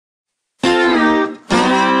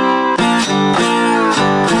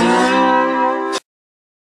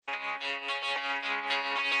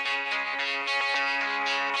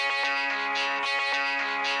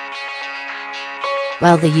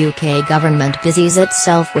While the UK government busies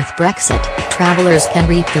itself with Brexit, travellers can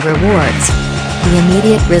reap the rewards. The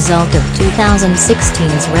immediate result of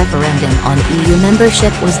 2016's referendum on EU membership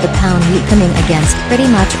was the pound weakening against pretty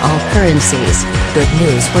much all currencies. Good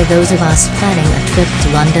news for those of us planning a trip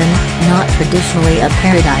to London, not traditionally a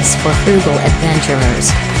paradise for frugal adventurers.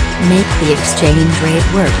 Make the exchange rate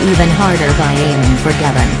work even harder by aiming for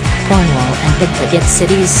Devon, Cornwall and big-ticket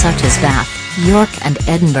cities such as Bath, York and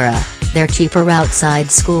Edinburgh. They're cheaper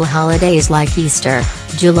outside school holidays like Easter,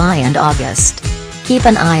 July and August. Keep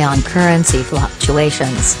an eye on currency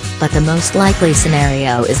fluctuations, but the most likely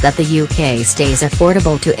scenario is that the UK stays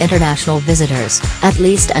affordable to international visitors, at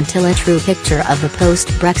least until a true picture of the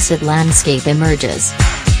post-Brexit landscape emerges.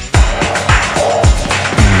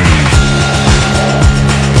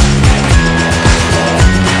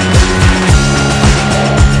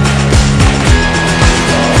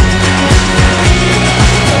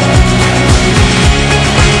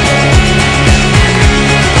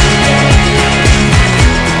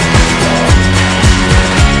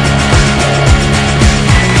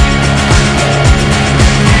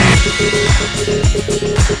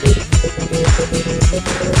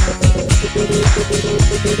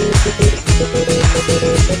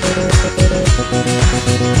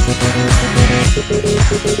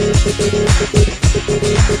 Thank you.